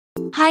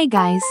Hi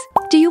guys,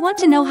 do you want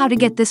to know how to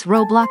get this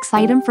Roblox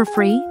item for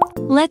free?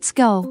 Let's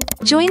go.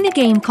 Join the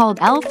game called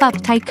E.L.F Up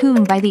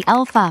Tycoon by the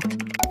E.L.F Up.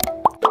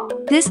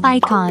 This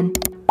icon.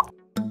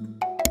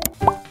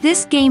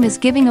 This game is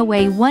giving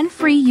away one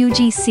free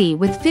UGC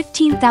with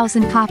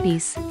 15,000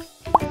 copies.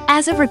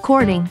 As of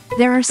recording,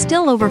 there are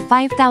still over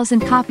 5,000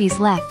 copies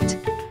left.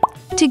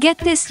 To get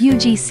this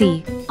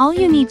UGC, all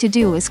you need to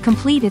do is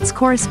complete its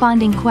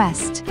corresponding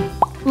quest.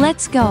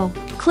 Let's go.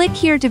 Click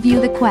here to view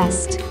the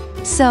quest.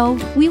 So,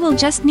 we will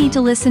just need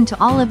to listen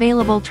to all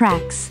available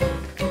tracks.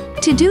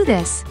 To do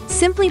this,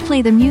 simply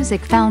play the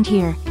music found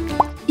here.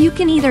 You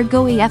can either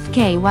go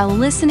AFK while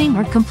listening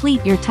or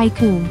complete your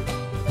tycoon.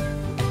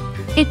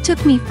 It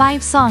took me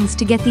 5 songs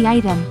to get the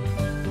item.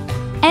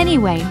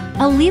 Anyway,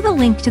 I'll leave a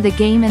link to the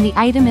game and the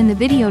item in the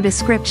video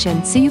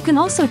description so you can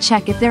also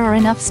check if there are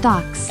enough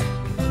stocks.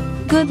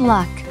 Good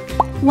luck!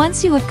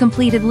 Once you have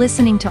completed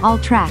listening to all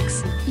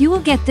tracks, you will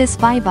get this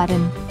buy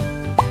button.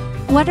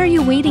 What are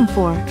you waiting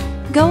for?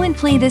 Go and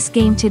play this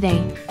game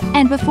today.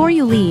 And before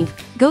you leave,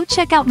 go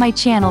check out my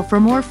channel for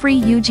more free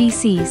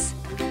UGCs.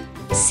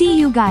 See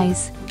you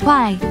guys,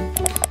 bye!